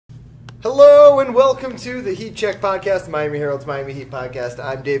Hello and welcome to the Heat Check Podcast, Miami Herald's Miami Heat Podcast.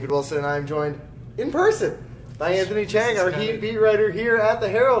 I'm David Wilson and I'm joined in person by Anthony Chiang, our Heat beat writer here at the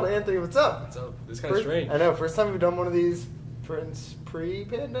Herald. Anthony, what's up? What's up? This is kind of strange. I know, first time we've done one of these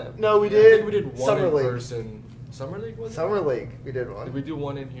pre-pandemic? No, we I did. think we did one Summer in League. Person. Summer League was it? Summer League, we did one. Did we do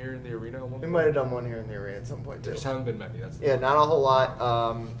one in here in the arena? We might have done one here in the arena at some point too. There just haven't been many. Yeah, not a whole lot.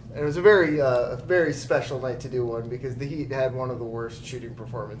 And it was a very special night to do one because the Heat had one of the worst shooting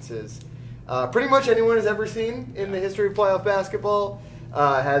performances pretty much anyone has ever seen in the history of playoff basketball.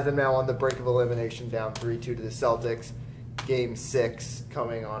 Has them now on the brink of elimination, down 3-2 to the Celtics. Game 6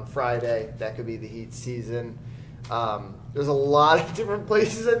 coming on Friday. That could be the Heat season. There's a lot of different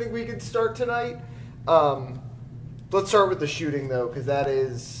places I think we could start tonight. Let's start with the shooting, though, because that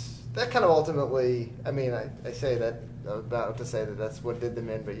kind of ultimately, I mean, I say that, I was about to say that that's what did them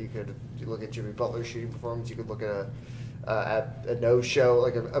in, but if you look at Jimmy Butler's shooting performance, you could look at a no-show,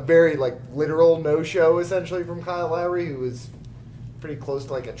 like a very literal no-show, essentially, from Kyle Lowry, who was pretty close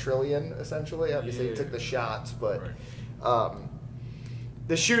to a trillion, essentially. Obviously, he took the shots, but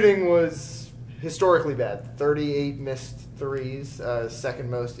the shooting was historically bad. 38 missed threes,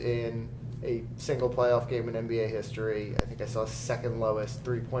 second most in a single playoff game in NBA history. I think I saw second lowest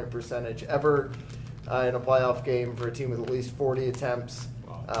three-point percentage ever in a playoff game for a team with at least 40 attempts.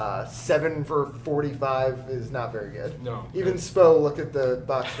 7 for 45 is not very good. No. Even Spo looked at the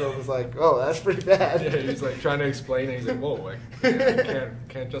box score and was like, "Oh, that's pretty bad." Yeah, he's trying to explain it. He's like, "Whoa, I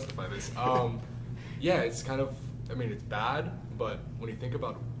can't justify this." Yeah, it's kind of. I mean, it's bad, but when you think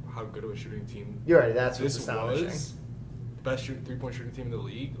about how good of a shooting team, you're right. That's this what's astonishing. Was the best three-point shooting team in the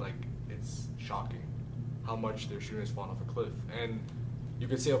league. It's shocking how much their shooting has fallen off a cliff. And you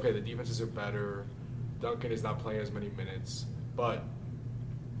could say, okay, the defenses are better. Duncan is not playing as many minutes, but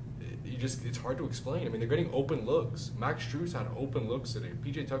it's hard to explain. I mean, they're getting open looks. Max Strus had open looks today.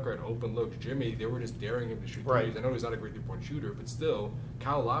 PJ Tucker had open looks. Jimmy, they were just daring him to shoot threes. I know he's not a great three-point shooter, but still,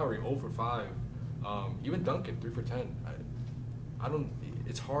 Kyle Lowry 0 for 5. Even Duncan 3 for 10.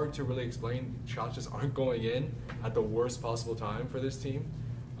 It's hard to really explain. Shots just aren't going in at the worst possible time for this team.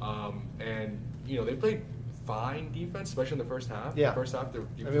 And they played fine defense, especially in the first half. Yeah. The first half,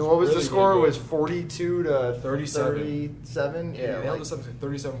 what was the score? It was 42 to 37. 37? Yeah, they held us up to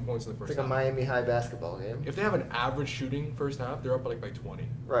 37 points in the first half. It's like a Miami high basketball game. If they have an average shooting first half, they're up by 20.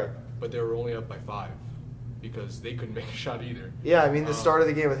 Right. But they were only up by 5 because they couldn't make a shot either. Yeah, I mean, the start of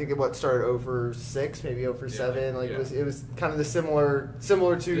the game, I think it started 0 for 6, maybe 0 for 7. It was kind of the similar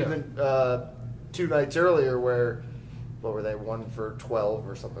to the 2 nights earlier where, what were they, 1 for 12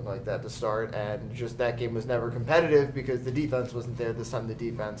 or something like that to start, and just that game was never competitive because the defense wasn't there. This time the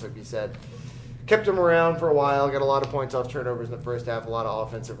defense, like you said, kept them around for a while, got a lot of points off turnovers in the first half, a lot of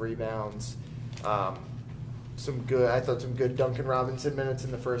offensive rebounds. Some good Duncan Robinson minutes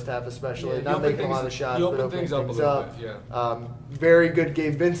in the first half, especially. Not making a lot of shots, but opening things up a little bit. Yeah. Very good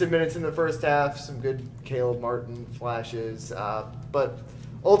Gabe Vincent minutes in the first half. Some good Caleb Martin flashes, but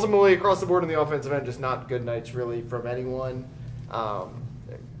ultimately across the board in the offensive end, just not good nights really from anyone.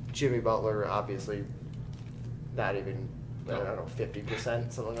 Jimmy Butler, obviously, not even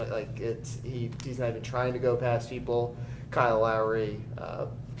 50%, something he's not even trying to go past people. Kyle Lowry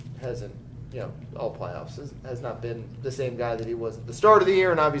hasn't. All playoffs has not been the same guy that he was at the start of the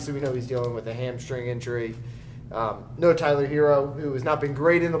year, and obviously we know he's dealing with a hamstring injury. No Tyler Hero, who has not been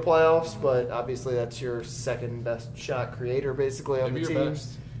great in the playoffs, but obviously that's your second best shot creator basically on the team.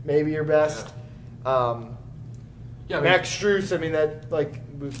 Maybe your best. Max Strus, I mean, that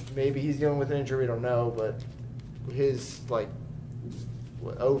maybe he's dealing with an injury, we don't know, but his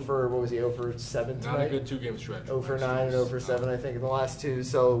 0 for 7 tonight? Not a good 2-game stretch. 0 for 9 and 0 for 7, I think, in the last 2.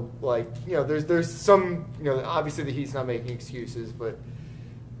 So, there's some, obviously the Heat's not making excuses, but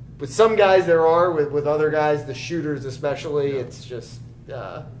with some guys there are, with other guys, the shooters especially, it's just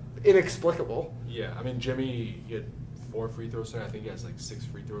inexplicable. Yeah, I mean, Jimmy, he had 4 free throws tonight. I think he has 6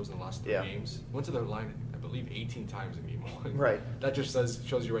 free throws in the last 3 games. Went to the line, I believe, 18 times in game 1. Right. That just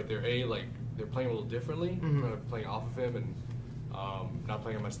shows you right there, they're playing a little differently, kind of playing off of him, and not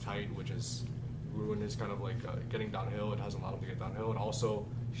playing him as tight, which has ruined his kind of getting downhill. It hasn't allowed him to get downhill, and also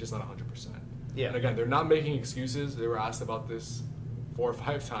he's just not 100%. Yeah. And again, they're not making excuses. They were asked about this 4 or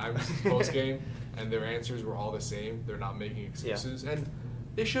 5 times post game, and their answers were all the same. They're not making excuses, and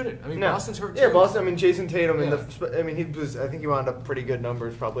they shouldn't. I mean, Boston's hurt too. Yeah, Boston. I mean, Jason Tatum. I think he wound up pretty good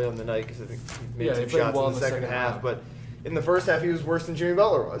numbers probably on the night because I think he made some shots in the second half, but. In the first half, he was worse than Jimmy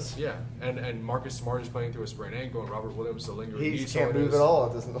Butler was. Yeah, and Marcus Smart is playing through a sprained ankle, and Robert Williams is a lingering knee. He can't move at all,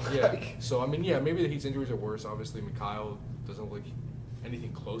 it doesn't look like. So, I mean, maybe the Heat's injuries are worse. Obviously, Kyle doesn't look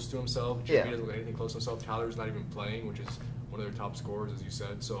anything close to himself. Jimmy doesn't look anything close to himself. Tyler's not even playing, which is one of their top scorers, as you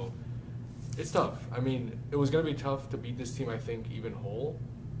said. So, It's tough. I mean, it was going to be tough to beat this team, I think, even whole.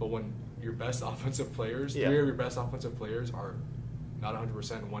 But when your best offensive players, 3 of your best offensive players are not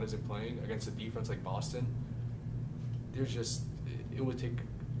 100% and one isn't playing against a defense like Boston, it would take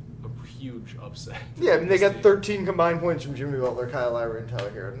a huge upset. Yeah, I mean, they got 13 combined points from Jimmy Butler, Kyle Lowry, and Tyler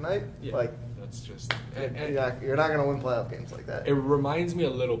Hero tonight. Yeah, that's just... And you're not going to win playoff games like that. It reminds me a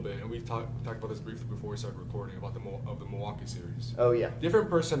little bit, and we talked about this briefly before we started recording, about the Milwaukee series. Oh, yeah. Different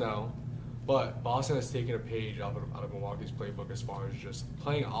personnel, but Boston has taken a page out of Milwaukee's playbook as far as just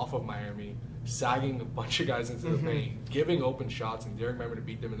playing off of Miami, sagging a bunch of guys into the paint, giving open shots, and daring Miami to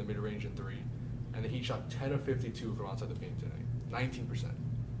beat them in the mid-range in 3. And the Heat shot 10 of 52 from outside the paint tonight, 19%.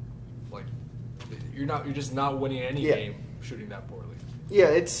 Like, you're just not winning any game shooting that poorly. Yeah,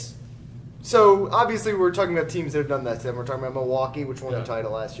 it's... So, obviously, we're talking about teams that have done that to them. We're talking about Milwaukee, which won the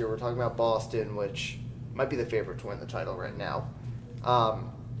title last year. We're talking about Boston, which might be the favorite to win the title right now.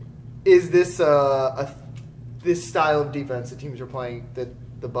 Is this this style of defense that teams are playing, that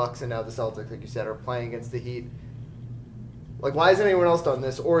the Bucks and now the Celtics, like you said, are playing against the Heat? Like, why hasn't anyone else done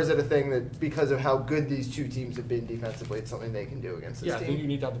this? Or is it a thing that because of how good these two teams have been defensively, it's something they can do against this team? Yeah, I think you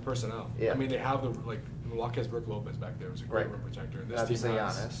need to have the personnel. Yeah. I mean, they have Milwaukee has Brook Lopez back there, who's a great rim protector. And this team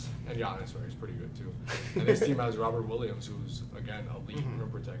has Giannis. And Giannis, right, he's pretty good too. And this team has Robert Williams, who's, again, elite rim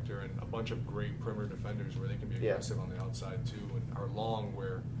protector, and a bunch of great perimeter defenders where they can be aggressive on the outside too, and are long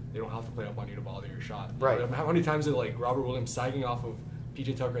where they don't have to play up on you to bother your shot. Right. How many times did Robert Williams sagging off of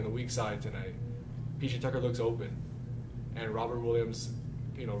PJ Tucker in the weak side tonight? PJ Tucker looks open, and Robert Williams,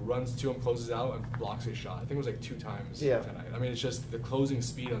 runs to him, closes out, and blocks his shot. I think it was 2 times tonight. I mean, it's just the closing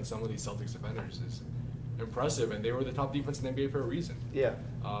speed on some of these Celtics defenders is impressive, and they were the top defense in the NBA for a reason. Yeah.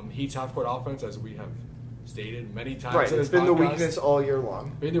 Heat's half-court offense, as we have stated many times. Right, it's been the weakness all year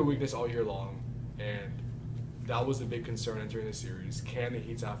long. Been their weakness all year long, and that was the big concern entering the series. Can the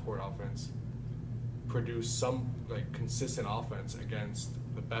Heat's half-court offense produce some consistent offense against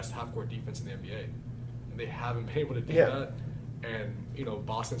the best half-court defense in the NBA? And they haven't been able to do that. And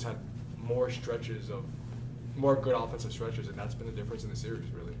Boston's had more good offensive stretches, and that's been the difference in the series,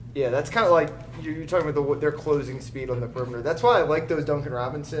 really. Yeah, that's kind of like you're talking about their closing speed on the perimeter. That's why I like those Duncan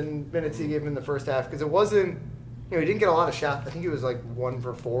Robinson minutes he gave him in the first half, because it wasn't, he didn't get a lot of shots. I think he was 1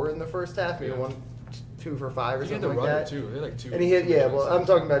 for 4 in the first half, maybe 2 for 5 or something like that. Too. They had 2. And he hit, I'm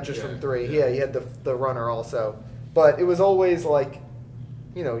talking about just from 3. Yeah, he had the runner also. But it was always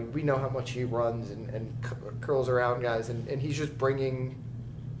we know how much he runs and curls around guys, and he's just bringing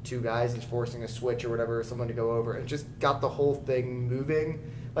 2 guys. He's forcing a switch or whatever, someone to go over, and just got the whole thing moving.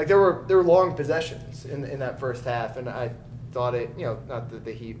 There were long possessions in that first half, and I thought not that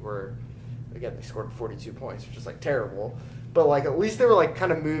the Heat were, again, they scored 42 points, which is terrible, but at least they were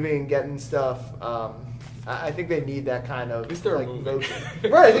kind of moving, getting stuff. I think they need that kind of motion.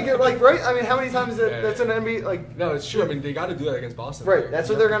 Right, I think right. I mean, how many times that's an NBA No, it's true. I mean, they got to do that against Boston. Right, that's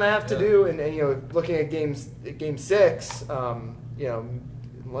what they're going to have to do. And looking at game 6,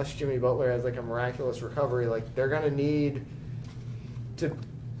 unless Jimmy Butler has a miraculous recovery, they're going to need to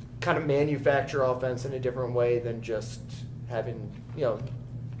kind of manufacture offense in a different way than just having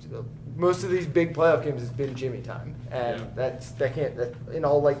most of these big playoff games has been Jimmy time, and that in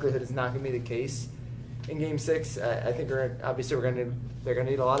all likelihood is not going to be the case in Game 6. I think they're going to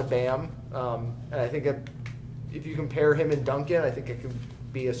need a lot of Bam, and I think if you compare him and Duncan, I think it could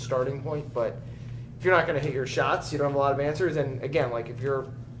be a starting point. But if you're not going to hit your shots, you don't have a lot of answers. And again, if you're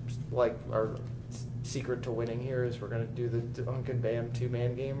our secret to winning here is we're going to do the Duncan Bam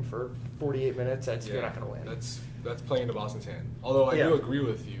 2-man game for 48 minutes. You're not going to win. That's playing into Boston's hand. Although I do agree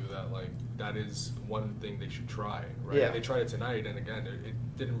with you that that is one thing they should try. Right? Yeah. They tried it tonight, and again, it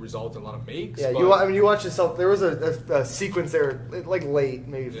didn't result in a lot of makes. Yeah, you watch yourself. There was a sequence there, late,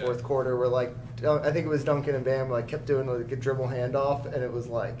 maybe fourth quarter, where I think it was Duncan and Bam kept doing a dribble handoff, and it was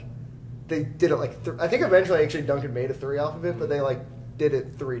they did it I think eventually actually Duncan made a 3 off of it, but they did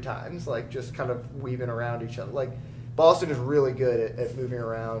it 3 times, just kind of weaving around each other. Boston is really good at moving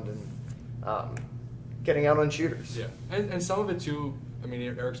around and getting out on shooters. Yeah, and some of it too. I mean,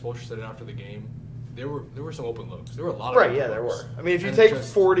 Eric Spoelstra said it after the game. There were some open looks. There were a lot of open looks. There were. I mean, if you take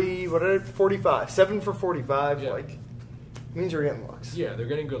 45, 7 for 45, it means you're getting looks. Yeah, they're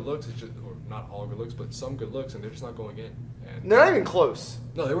getting good looks. It's just, or not all good looks, but some good looks, and they're just not going in. And they're not even close.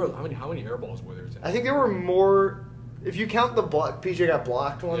 No, they were. How many air balls were there today? I think there were more. If you count the block, PJ got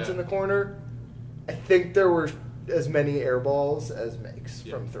blocked once in the corner. I think there were as many air balls as makes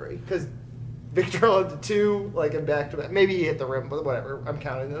from 3, because Victor had 2, and back to back. Maybe he hit the rim, but whatever. I'm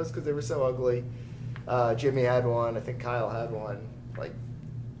counting those because they were so ugly. Jimmy had 1. I think Kyle had 1.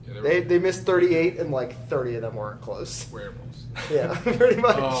 Yeah, they missed 38, and like 30 of them weren't close. Wearables. Yeah, pretty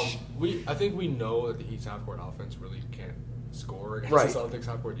much. I think we know that the Heat's half-court offense really can't score against the Celtics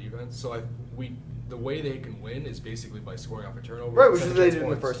half-court defense. So the way they can win is basically by scoring off a turnover. Right, which is what they did in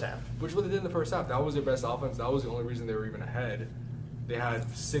the first half. Which is what they did in the first half. That was their best offense. That was the only reason they were even ahead. They had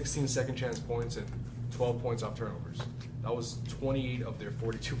 16 second-chance points and 12 points off turnovers. That was 28 of their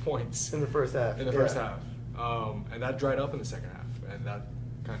 42 points. In the first half. First half. And that dried up in the second half. And that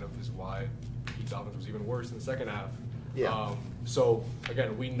kind of is why Heat's offense was even worse in the second half. Yeah. So,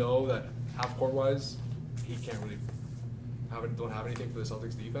 again, we know that half-court-wise, Heat don't have anything for the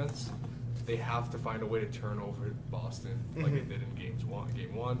Celtics defense. They have to find a way to turn over Boston like they did in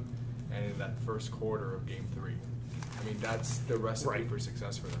game one, and in that first quarter of game 3. I mean, that's the recipe for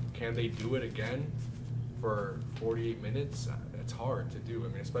success for them. Can they do it again for 48 minutes? It's hard to do. I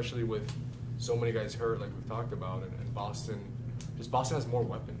mean, especially with so many guys hurt, like we've talked about, and Boston has more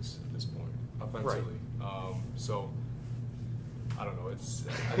weapons at this point offensively. Right. So I don't know. I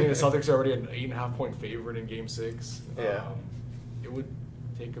think the Celtics are already an 8.5-point favorite in Game 6. Yeah. It would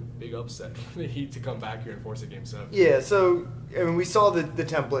take a big upset for the Heat to come back here and force a Game 7. Yeah, so I mean, we saw the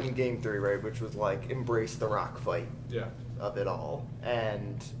template in Game 3, right, which was like embrace the rock fight of it all,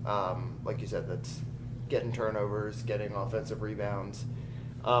 and like you said, that's getting turnovers, getting offensive rebounds.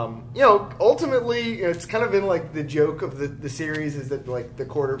 Ultimately, it's kind of been like the joke of the series is that like the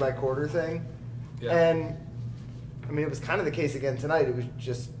quarter by quarter thing, and I mean it was kind of the case again tonight. It was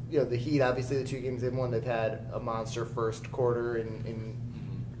just the Heat, obviously the 2 games they've won, they've had a monster first quarter in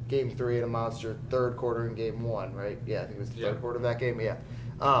Game 3 and a monster third quarter in Game 1, right? Yeah, I think it was the third quarter of that game. Yeah.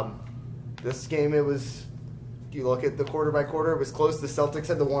 This game, it was. You look at the quarter by quarter, it was close. The Celtics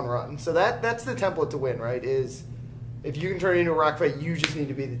had the one run, so that's the template to win, right? Is if you can turn it into a rock fight, you just need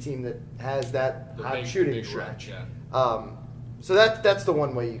to be the team that has that hot shooting stretch. So that's the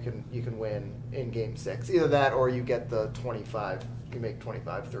one way you can win in Game 6. Either that, or you get the 25. You make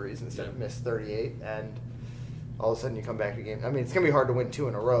 25 threes instead of miss 38, and all of a sudden you come back to game. I mean, it's gonna be hard to win 2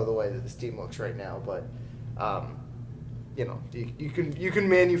 in a row the way that this team looks right now, but you can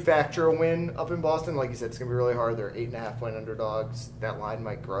manufacture a win up in Boston. Like you said, it's gonna be really hard. They're 8.5-point underdogs. That line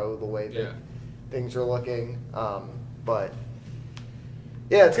might grow the way that things are looking, but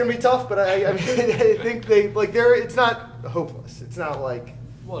yeah, it's gonna be tough. But I mean, I think it's not hopeless. It's not like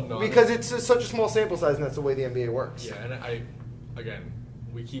because it's such a small sample size, and that's the way the NBA works. Yeah, and again,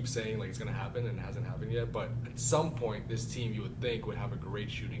 we keep saying like it's going to happen, and it hasn't happened yet. But at some point, this team you would think would have a great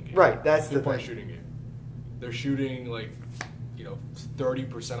shooting game. Right, that's the thing. Shooting game. They're shooting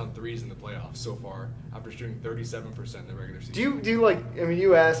 30% on threes in the playoffs so far, after shooting 37% in the regular season. Do you like? I mean,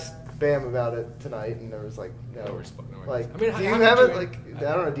 you asked Bam about it tonight, and there was no response. I mean, do you have it? I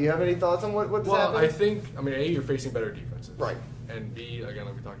don't know. Do you have any thoughts on what's happening? Well, I think A, you're facing better defenses, right? And B, again,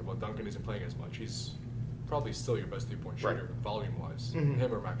 like we talked about, Duncan isn't playing as much. He's probably still your best 3-point shooter, volume-wise, him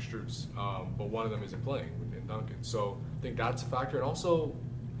or Max Strus. But one of them isn't playing in Duncan. So I think that's a factor. And also,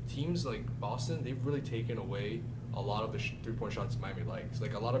 teams like Boston, they've really taken away a lot of the 3-point shots Miami likes.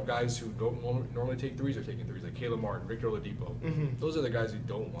 Like a lot of guys who don't normally take threes are taking threes, like Caleb Martin, Victor Oladipo. Those are the guys who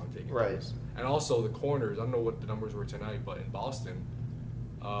don't want to take threes. And also the corners, I don't know what the numbers were tonight, but in Boston,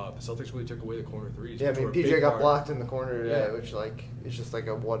 the Celtics really took away the corner threes. Yeah, I mean, PJ got blocked in the corner today, which it's just like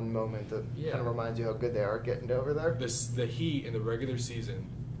a one moment that kind of reminds you how good they are getting over there. The Heat in the regular season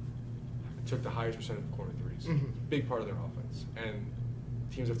took the highest percentage of corner threes. Big part of their offense. And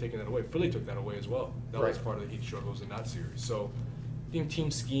teams have taken that away. Philly took that away as well. That was part of the Heat struggles in that series. So I think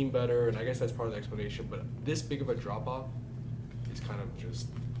teams scheme better, and I guess that's part of the explanation. But this big of a drop-off is kind of just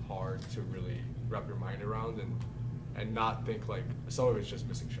hard to really wrap your mind around and not think like some of it's just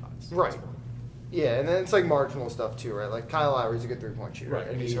missing shots. Right. Yeah, and then it's like marginal stuff too, right? Like Kyle Lowry's a good 3-point shooter, right?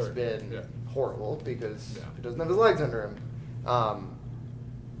 And he's been horrible because he doesn't have his legs under him.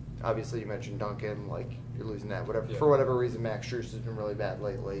 Obviously, you mentioned Duncan, like you're losing that. For whatever reason, Max Strus has been really bad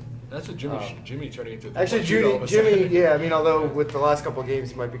lately. That's what Jimmy turning into. Actually, Jimmy, yeah. I mean, although with the last couple of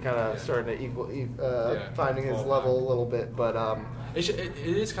games, he might be kind of starting to finding his level a little bit, but. It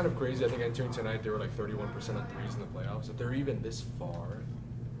is kind of crazy. I think entering tonight, they were like 31% on threes in the playoffs. If they're even this far,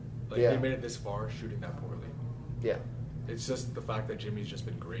 they made it this far shooting that poorly. Yeah. It's just the fact that Jimmy's just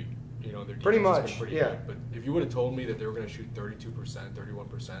been great. Their defense has been pretty good. But if you would have told me that they were going to shoot 32%,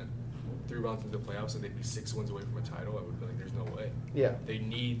 31%, 3 rounds into the playoffs, and they'd be 6 wins away from a title, I would have been like, there's no way. Yeah.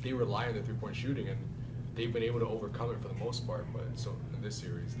 They rely on their 3-point shooting, and they've been able to overcome it for the most part, but so in this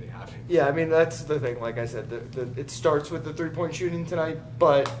series they haven't. Yeah, I mean that's the thing. Like I said, it starts with the 3-point shooting tonight,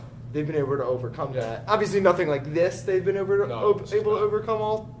 but they've been able to overcome that. Obviously, nothing like this they've been able to overcome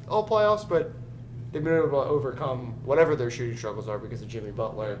all playoffs, but they've been able to overcome whatever their shooting struggles are because of Jimmy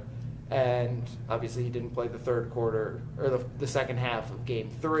Butler. And obviously he didn't play the third quarter or the second half of Game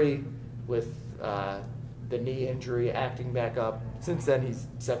 3 with the knee injury acting back up. Since then, he's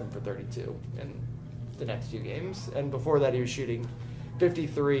 7 for 32 in the next few games. And before that, he was shooting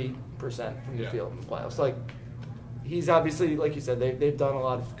 53% from the field in the playoffs. Like, he's obviously, like you said, they've done a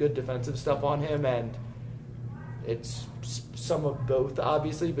lot of good defensive stuff on him, and it's some of both,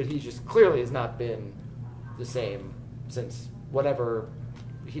 obviously, but he just clearly has not been the same since whatever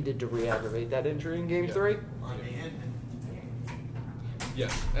he did to re-aggravate that injury in Game 3.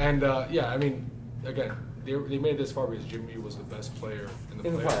 Yeah, and I mean, again, they made it this far because Jimmy was the best player in the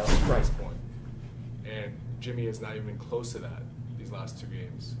playoffs at this point. And Jimmy is not even close to that these last 2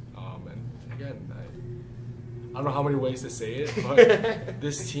 games. And again, I don't know how many ways to say it, but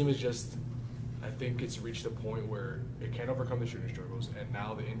this team is just, I think it's reached a point where it can't overcome the shooting struggles, and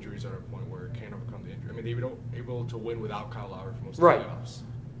now the injuries are at a point where it can't overcome the injury. I mean, they were able to win without Kyle Lowry for most of the playoffs.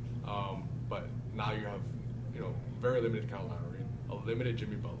 But now you have, very limited Kyle Lowry, a limited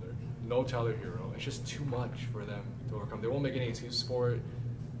Jimmy Butler, no Tyler Hero. It's just too much for them to overcome. They won't make any excuses for it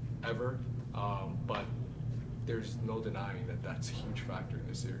ever, but there's no denying that that's a huge factor in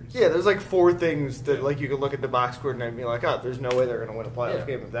this series. Yeah, there's like 4 things that like you could look at the box score and be like, oh, there's no way they're going to win a playoff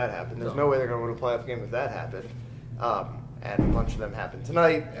game if that happened. There's no way they're going to win a playoff game if that happened. And a bunch of them happened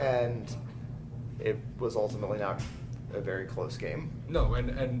tonight, and it was ultimately not a very close game. No,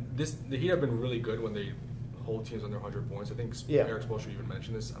 and the Heat have been really good when they hold teams under 100 points. I think Eric Spoelstra even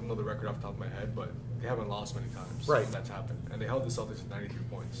mentioned this. I don't know the record off the top of my head, but they haven't lost many times. Right. That's happened. And they held the Celtics to 93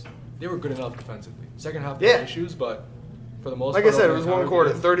 points. They were good enough defensively. Second half, they had issues, but for the most part... Like I said, it was one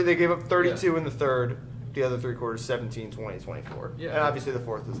quarter. 30. They gave up 32 in the third. The other 3 quarters, 17, 20, 24. Yeah. And obviously the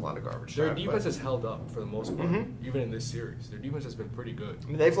fourth is a lot of garbage. Their defense has held up for the most part, even in this series. Their defense has been pretty good. I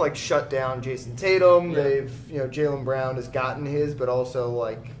mean, they've like shut down Jason Tatum. Yeah. They've, Jaylen Brown has gotten his, but also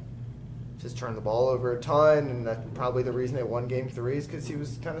like just turned the ball over a ton, and that's probably the reason they won Game 3 is because he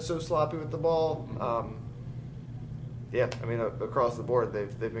was kind of so sloppy with the ball. I mean, across the board,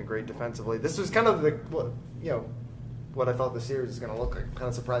 they've been great defensively. This was kind of what I thought the series was going to look like. I'm kind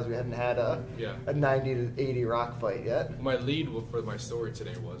of surprised we hadn't had a 90-80 rock fight yet. My lead for my story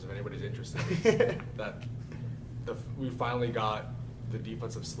today was, if anybody's interested, that we finally got the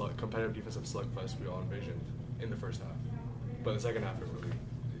competitive defensive slugfest we all envisioned in the first half. But the second half,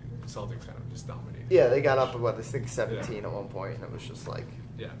 Celtics kind of just dominated. Yeah, they got up I think 17 at one point, and it was just like,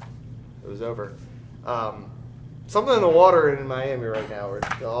 it was over. Something in the water in Miami right now where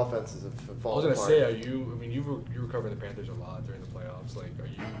the offenses have fallen apart. I was going to say, you were covering the Panthers a lot during the playoffs. Like, are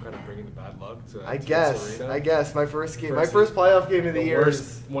you kind of bringing the bad luck to FTX Arena? I guess. My first playoff game of the year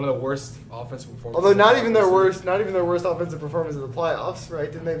is one of the worst offensive performances. Although not even their worst offensive performance in the playoffs, right?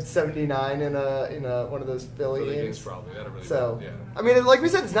 Didn't they have 79 in one of those Philly games? Probably. That really so, bad, I mean, like we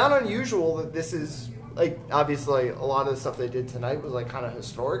said, it's not unusual that this is, like, obviously a lot of the stuff they did tonight was, like, kind of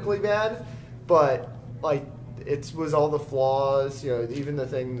historically bad, but, like, it was all the flaws, even the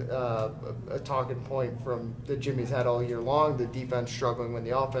thing, a talking point from that Jimmy's had all year long, the defense struggling when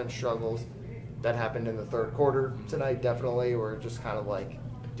the offense struggles. That happened in the third quarter tonight, definitely, where just kind of like,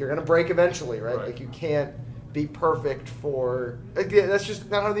 you're going to break eventually, right? Like, you can't be perfect that's just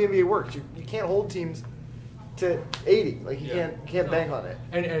not how the NBA works. You can't hold teams to 80. Like, you can't bank on it.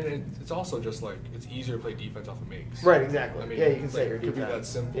 And it's also just like, it's easier to play defense off of makes. Right, exactly. I mean, you can say your defense. It could be that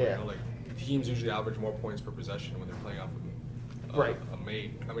simple. Yeah. Teams usually average more points per possession when they're playing off of a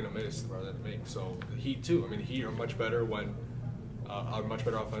miss rather than a make. So the Heat too. I mean, the Heat are much better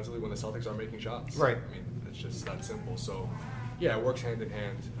offensively when the Celtics are making shots. Right. I mean, it's just that simple. So yeah, it works hand in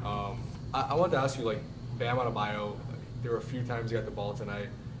hand. I wanted to ask you, like, Bam Adebayo. There were a few times he got the ball tonight,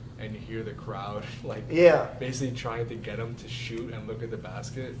 and you hear the crowd basically trying to get him to shoot and look at the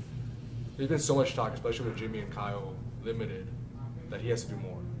basket. There's been so much talk, especially with Jimmy and Kyle limited, that he has to do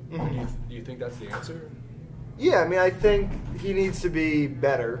more. Do you think that's the answer? Yeah, I mean, I think he needs to be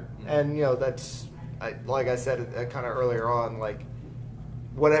better, and that's, like I said kind of earlier on, like,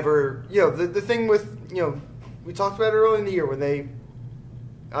 whatever, the thing with, we talked about it early in the year when they,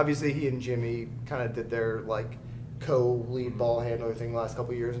 obviously he and Jimmy kind of did their, like, co-lead ball handler thing the last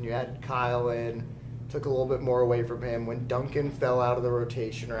couple of years, and you had Kyle in, took a little bit more away from him. When Duncan fell out of the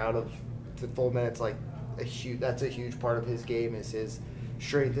rotation or out of the full minutes, like, that's a huge part of his game, is his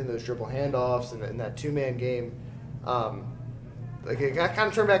strength in those dribble handoffs and that two-man game. Like, it got kind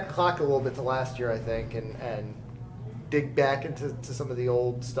of turned back the clock a little bit to last year, I think, and dig back into some of the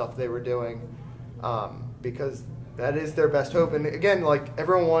old stuff they were doing, because that is their best hope. And again, like,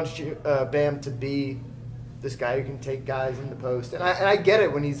 everyone wants Bam to be this guy who can take guys in the post, and I get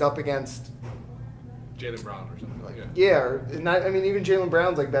it when he's up against Jaylen Brown or something. Like, even Jaylen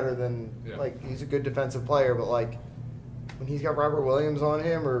Brown's like better than like he's a good defensive player, but like when he's got Robert Williams on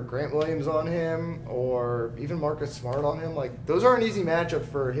him or Grant Williams on him or even Marcus Smart on him, like those aren't easy matchups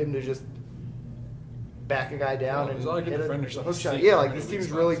for him to just back a guy down and hit a hook shot. Yeah, like this team's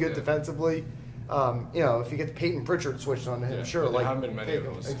really good defensively. If you get Peyton Pritchard switched on him, sure. There like haven't been many of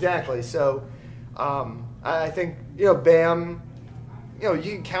those. Exactly. So I think Bam. You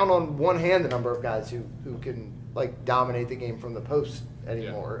can count on one hand the number of guys who can like dominate the game from the post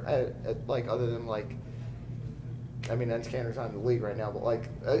anymore. Like other than like. I mean, Nance Kanter's not in the league right now, but like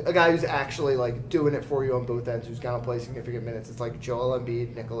a guy who's actually like doing it for you on both ends, who's gonna play significant minutes. It's like Joel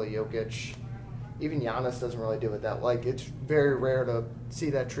Embiid, Nikola Jokic, even Giannis doesn't really do it that. Like it's very rare to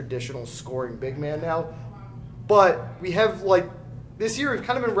see that traditional scoring big man now. But we have like this year we've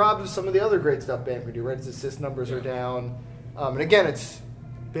kind of been robbed of some of the other great stuff Bam can do. Right, his assist numbers are down, and again it's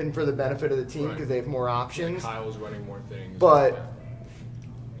been for the benefit of the team because they have more options. Kyle's running more things, but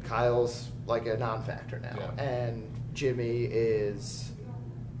Kyle's like a non-factor now, and Jimmy is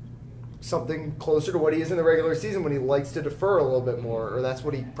something closer to what he is in the regular season when he likes to defer a little bit more, or that's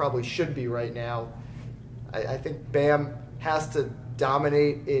what he probably should be right now. I think Bam has to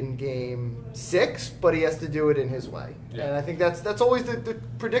dominate in Game 6, but he has to do it in his way, and I think that's always the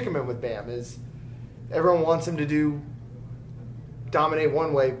predicament with Bam is everyone wants him to dominate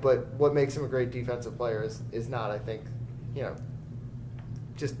one way, but what makes him a great defensive player is not, I think,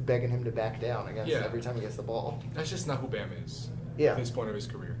 just begging him to back down against every time he gets the ball. That's just not who Bam is at this point of his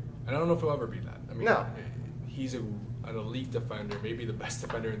career. And I don't know if he'll ever be that. I mean, he's an elite defender, maybe the best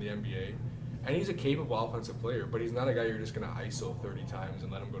defender in the NBA. And he's a capable offensive player, but he's not a guy you're just going to ISO 30 times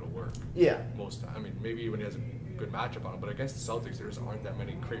and let him go to work. Yeah. Most time. I mean, maybe when he has a good matchup on him, but against the Celtics, there just aren't that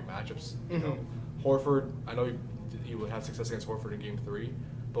many great matchups. Horford, I know he will have success against Horford in Game 3,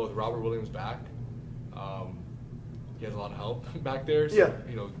 but with Robert Williams back, he has a lot of help back there. So,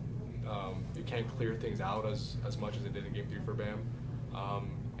 you can't clear things out as much as it did in Game 3 for Bam.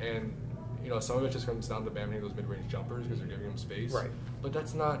 And some of it just comes down to Bam hitting those mid-range jumpers because they're giving him space. Right. But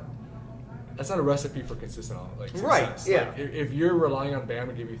that's not a recipe for consistent success. Right. Yeah. Like, if you're relying on Bam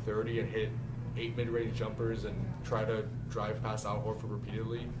to give you 30 and hit 8 mid-range jumpers and try to drive past Al Horford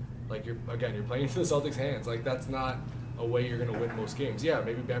repeatedly, like you're playing into the Celtics' hands. Like that's not a way you're going to win most games. Yeah,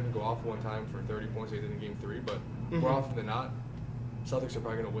 maybe Bam can go off one time for 30 points like they did in Game 3, but more often than not, Celtics are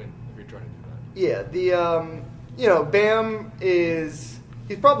probably going to win if you're trying to do that. Yeah, Bam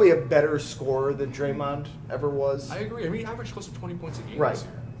he's probably a better scorer than Draymond ever was. I agree. I mean, he averaged close to 20 points a game this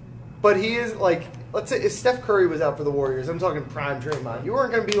year. But he is like, let's say if Steph Curry was out for the Warriors, I'm talking prime Draymond, you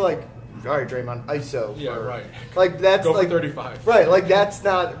weren't going to be like, all right, Draymond, ISO. Yeah, right. Like that's go for 35. Right, like that's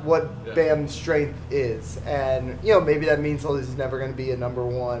not what Bam's strength is, and maybe that means he's never going to be a number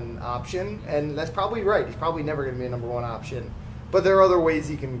one option, and that's probably right. He's probably never going to be a number one option, but there are other ways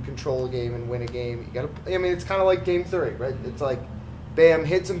he can control a game and win a game. You got to. I mean, it's kind of like Game 3, right? It's like Bam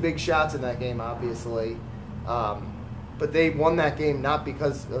hit some big shots in that game, obviously, but they won that game not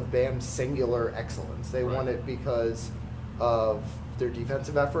because of Bam's singular excellence. They won it because of their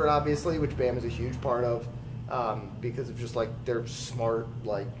defensive effort, obviously, which Bam is a huge part of, because of just like their smart,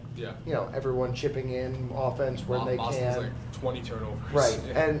 everyone chipping in offense when they Boston's can. Like 20 turnovers, right?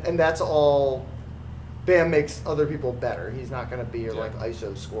 And that's all. Bam makes other people better. He's not going to be your like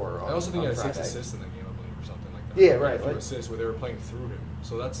ISO scorer. I also think he had 6 assists in the game, I believe, or something like that. Yeah, right. 4 assists where they were playing through him.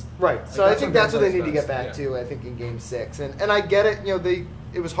 So that's right. So I think that's what they need to get back to. I think in Game 6, and I get it.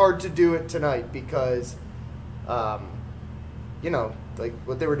 It was hard to do it tonight because. Like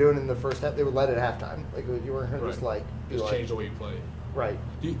what they were doing in the first half, they were led at halftime. Like you weren't going to just change the way you play. Right.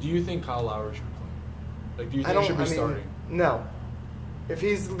 Do you think Kyle Lowry should be playing? Like, do you think he should be starting? No. If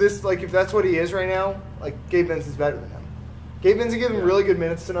he's if that's what he is right now, like Gabe Vincent's better than him. Gabe Vincent gave him really good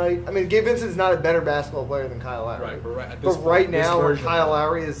minutes tonight. I mean, Gabe Vincent's not a better basketball player than Kyle Lowry. Right. But right now, where Kyle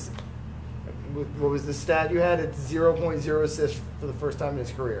Lowry is, what was the stat you had? It's 0.0 assists for the first time in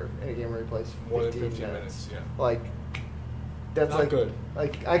his career in a game where he plays 15 more than 15 minutes. Yeah. Like. That's not good.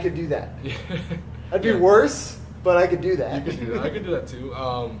 Like I could do that. I'd be worse, but I could do that. You could do that. I could do that too.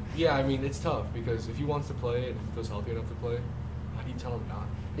 I mean, it's tough because if he wants to play and if he feels healthy enough to play, how do you tell him not?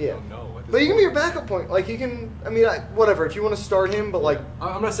 No. But you can be your backup point. Like you can. I mean, whatever. If you want to start him, but like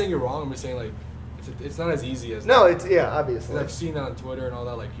I'm not saying you're wrong. I'm just saying like it's not as easy as no. It's obviously. I've seen that on Twitter and all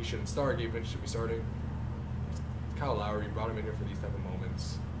that. Like he shouldn't start. Gabe Vincent should be starting. Kyle Lowry brought him in here for these type of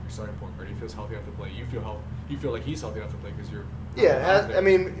moments. Starting point guard, he feels healthy enough to play. You feel like he's healthy enough to play because you're. Yeah, I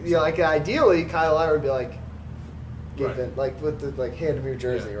mean, like ideally, Kyle Lowry would be like, Gave it, like with the hand him your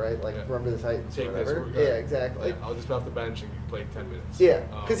jersey, right? Like remember the Titans or whatever. Yeah, exactly. Yeah, I'll just be off the bench and play 10 minutes. Yeah,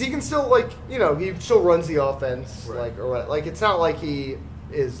 because he can still he still runs the offense, or what? Like it's not like he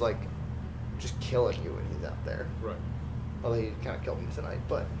is like just killing you when he's out there. Right. Although he kind of killed him tonight,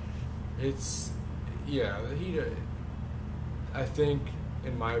 but it's I think,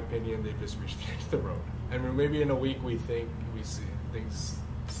 in my opinion, they've just reached the end of the road. I mean, maybe in a week we think we see things,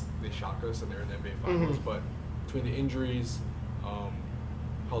 they shock us and they're in the NBA Finals, but between the injuries,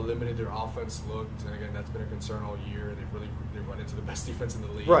 how limited their offense looked, and again, that's been a concern all year. They run into the best defense in the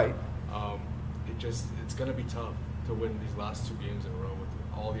league. Right. It's going to be tough to win these last 2 games in a row with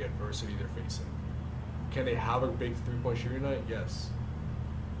all the adversity they're facing. Can they have a big 3-point shooting night? Yes.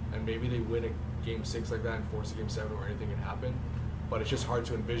 And maybe they win a game 6 like that and force a game 7 where anything can happen. But it's just hard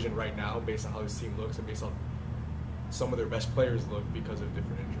to envision right now based on how this team looks and based on some of their best players look because of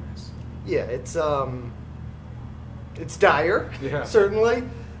different injuries. Yeah, it's dire, certainly.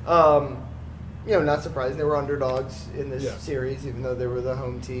 Not surprised they were underdogs in this series, even though they were the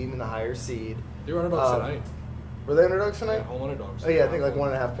home team and the higher seed. They were underdogs tonight. Were they underdogs tonight? Yeah, home underdogs. Oh yeah, I think like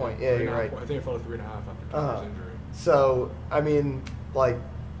 1.5 point. Yeah, you're right. I think it fell to 3.5 after Tyler's injury. So I mean,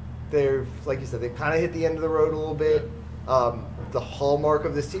 they're like you said, they kind of hit the end of the road a little bit. The hallmark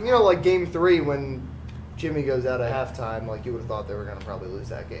of this team, like Game 3 when Jimmy goes out at halftime, like you would have thought they were going to probably lose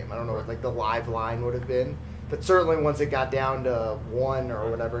that game. I don't know what the live line would have been, but certainly once it got down to 1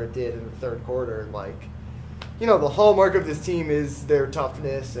 or whatever it did in the third quarter, the hallmark of this team is their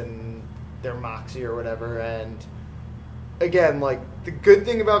toughness and their moxie or whatever. And again, the good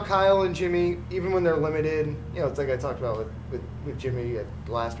thing about Kyle and Jimmy, even when they're limited, it's like I talked about with Jimmy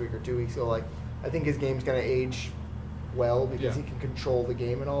last week or 2 weeks ago. I think his game's going to age well because he can control the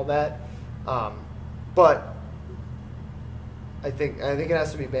game and all that. But I think it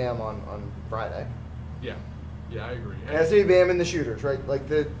has to be Bam on Friday. Yeah, I agree. It has to be Bam and the shooters, right?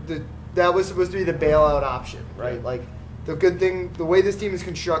 That was supposed to be the bailout option, right? Yeah. The good thing, the way this team is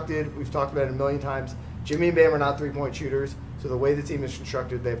constructed, we've talked about it a million times. Jimmy and Bam are not 3-point shooters, so the way the team is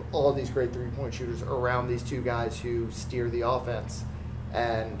constructed, they have all these great 3-point shooters around these 2 guys who steer the offense,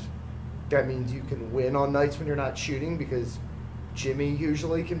 and that means you can win on nights when you're not shooting because Jimmy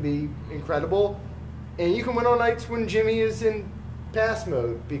usually can be incredible. And you can win on nights when Jimmy is in pass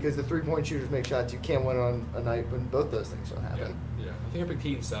mode because the 3-point shooters make shots. You can't win on a night when both those things don't happen. Yeah. I think I picked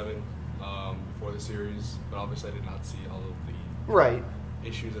Heat in 7 before the series, but obviously I did not see all of the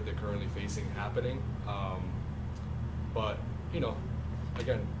issues that they're currently facing happening. But,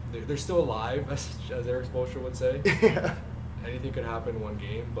 again, they're still alive, as Eric Spoelstra would say. Anything could happen in one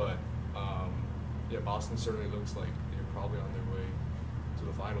game, but Boston certainly looks like they're probably on their way to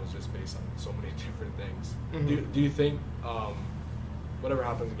the finals just based on so many different things. Mm-hmm. Do you think whatever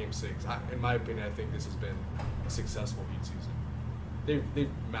happens in Game 6, in my opinion, I think this has been a successful Heat season. They've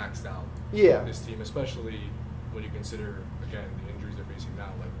maxed out this team, especially when you consider, again, the injuries they're facing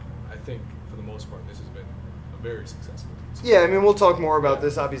now. I think for the most part, this has been a very successful Heat season. Yeah, I mean, we'll talk more about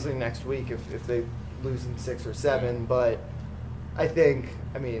this obviously next week if they lose in 6 or 7, but I think,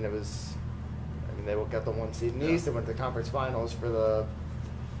 they got the 1 seed in the East. They went to the conference finals for the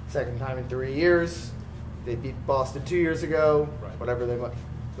second time in 3 years. They beat Boston 2 years ago. Right. Whatever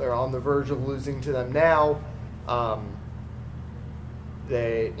they're on the verge of losing to them now.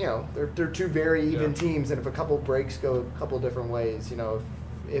 They're 2 very even teams, and if a couple breaks go a couple different ways,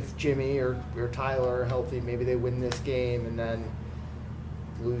 if Jimmy or Tyler are healthy, maybe they win this game and then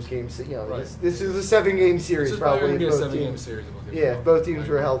lose game 6. This is a 7-game series probably. This is probably going to be a 7-game series. If both teams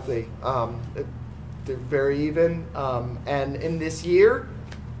were healthy. They're very even. And in this year,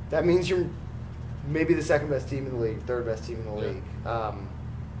 that means you're maybe the second best team in the league, third best team in the league.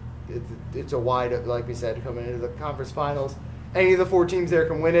 It's a wide, like we said, coming into the conference finals. Any of the 4 teams there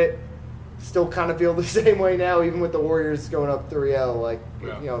can win it. Still kind of feel the same way now, even with the Warriors going up 3-0.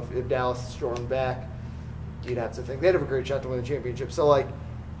 If Dallas stormed back, you'd have to think they'd have a great shot to win the championship. So,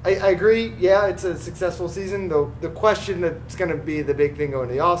 I agree. Yeah, it's a successful season. The question that's going to be the big thing going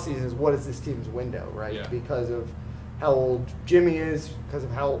into the offseason is what is this team's window, right? Yeah. Because of how old Jimmy is, because of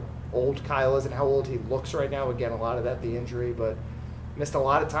how old Kyle is and how old he looks right now. Again, a lot of that the injury, but missed a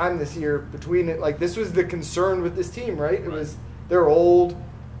lot of time this year between it. This was the concern with this team, right? It was they're old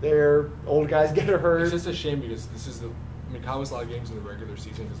guys get hurt. It's just a shame because this is Kyle missed a lot of games in the regular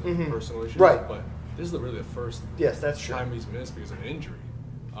season because of personal issues, right? But this is really the first time he's missed because of an injury.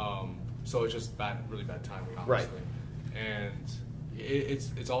 So it's just really bad timing, obviously. Right. And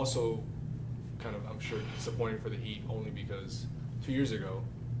it's also kind of, I'm sure, disappointing for the Heat only because 2 years ago,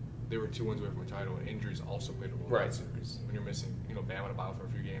 they were 2 wins away from a title, and injuries also played a role in that series. When you're missing, Bam on a bile for a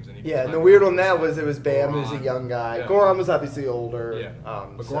few games, and and the weird on that was it was Bam who's a young guy. Yeah. Goran was obviously older. Yeah,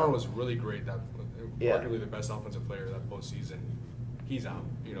 but Goran was really great. Arguably the best offensive player that postseason. He's out,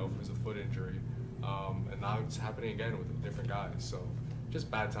 with a foot injury, and now it's happening again with different guys. So just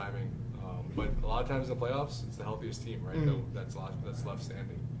bad timing. But a lot of times in the playoffs, it's the healthiest team, right? That's left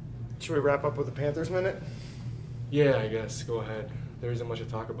standing. Should we wrap up with the Panthers minute? Yeah, I guess. Go ahead. There isn't much to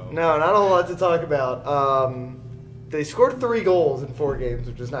talk about. No, not a whole lot to talk about. They scored 3 goals in 4 games,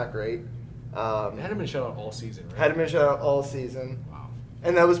 which is not great. They hadn't been shut out all season, right? Hadn't been shut out all season. Wow.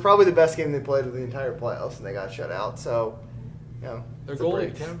 And that was probably the best game they played of the entire playoffs, and they got shut out. So, their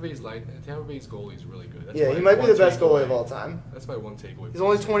goalie, Tampa Bay's goalie is really good. He might be the best goalie of all time. That's my one takeaway. He's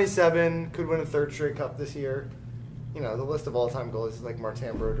only 27, could win a 3rd straight cup this year. The list of all-time goalies is like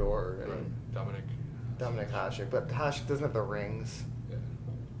Martin Brodeur and Dominic Hasek, but Hasek doesn't have the rings. Yeah.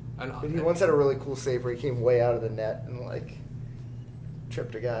 But he once had a really cool save where he came way out of the net and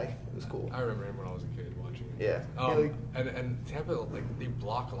tripped a guy. It was cool. I remember him when I was a kid watching it. Yeah. And Tampa, they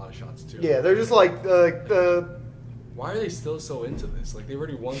block a lot of shots too. Yeah, they're just the. Why are they still so into this? They've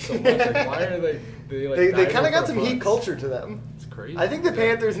already won so much. Why are they? They kind of got some heat culture to them. It's crazy. I think the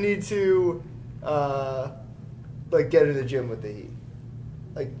Panthers need to, get in the gym with the Heat.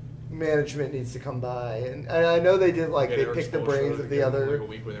 Management needs to come by, and I know they did. They picked the brains of the other. A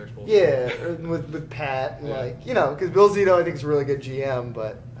week with Eric Spoelstra. Yeah, with Pat, and because Bill Zito I think is a really good GM,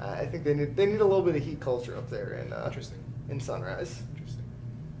 but I think they need a little bit of heat culture up there in Interesting. In Sunrise. Interesting.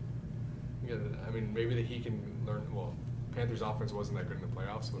 Maybe the Heat can learn. Well, Panthers' offense wasn't that good in the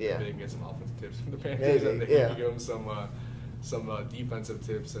playoffs, but maybe they can get some offensive tips from the Panthers, and they can give them some defensive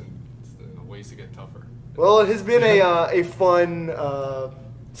tips and ways to get tougher. Well, it has been a fun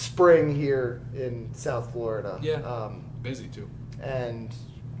spring here in South Florida. Yeah, busy too. And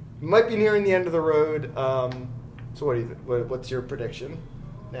we might be nearing the end of the road. So what do you think? What's your prediction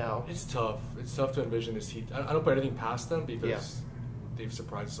now? It's tough. It's tough to envision this Heat. I don't put anything past them because they've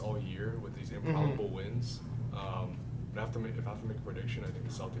surprised us all year with these improbable wins. But if I have to make a prediction, I think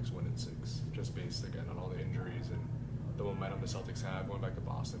the Celtics win in 6, just based again on all the injuries and the momentum the Celtics have going back to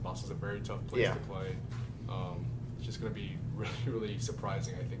Boston. Boston's a very tough place to play. It's just going to be really, really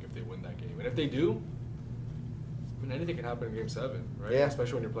surprising, I think, if they win that game. And if they do, anything can happen in Game 7, right? Yeah.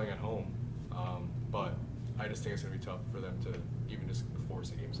 Especially when you're playing at home. But I just think it's going to be tough for them to even just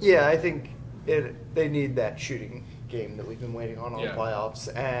force a Game 7. Yeah, I think they need that shooting game that we've been waiting on all playoffs.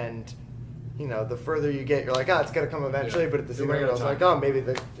 And, the further you get, you're like, it's got to come eventually. But at the same time, I was like, maybe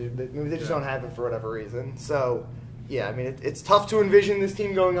they just don't have it for whatever reason. So, yeah, it's tough to envision this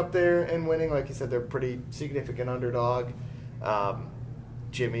team going up there and winning. Like you said, they're a pretty significant underdog.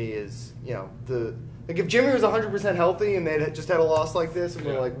 Jimmy is, if Jimmy was 100% healthy and they just had a loss like this and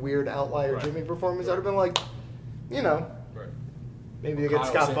were weird outlier Jimmy performance, I'd have been like, maybe they get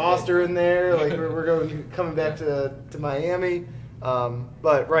Scott Foster in there. We're coming back to Miami.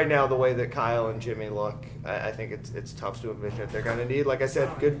 But right now, the way that Kyle and Jimmy look, I think it's tough to envision that they're going to need, like I said,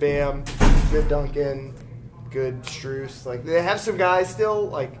 good Bam, good Duncan, good Strus. They have some guys still,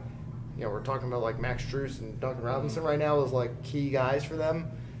 we're talking about Max Strus and Duncan Robinson right now as key guys for them.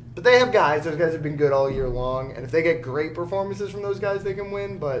 But they have guys. Those guys have been good all year long. And if they get great performances from those guys, they can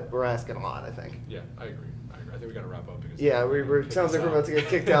win. But we're asking a lot, I think. Yeah, I agree. I think we got to wrap up. It sounds like we're about to get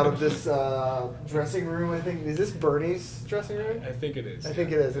kicked out of this dressing room, I think. Is this Bernie's dressing room? I think it is. I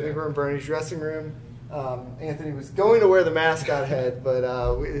think it is. I think we're in Bernie's dressing room. Anthony was going to wear the mascot head, but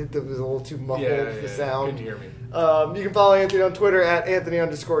it was a little too muffled, the sound. Couldn't hear me. You can follow Anthony on Twitter at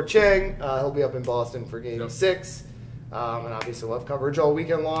Anthony_Chiang. He'll be up in Boston for Game 6. And obviously we'll have coverage all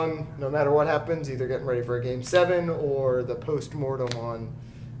weekend long, no matter what happens, either getting ready for a Game 7 or the post-mortem on,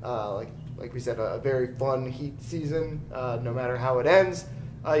 like we said, a very fun Heat season, no matter how it ends.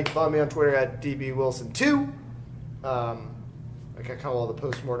 You can follow me on Twitter at DBWilson2. I got all the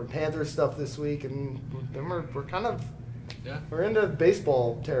post-mortem Panthers stuff this week, and then we're kind of we're into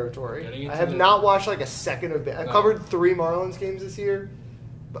baseball territory. I have not watched a second of it. I've covered 3 Marlins games this year.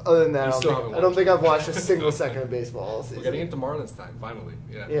 But other than that, I don't think I've watched a single second of baseball all season. We're getting into Marlins time, finally.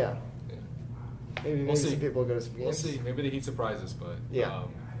 Yeah. Maybe some people will go to some games. We'll see. Maybe the Heat surprises, but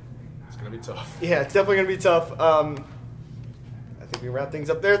it's going to be tough. Yeah, it's definitely going to be tough. I think we wrap things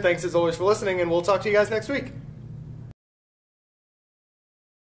up there. Thanks as always for listening, and we'll talk to you guys next week.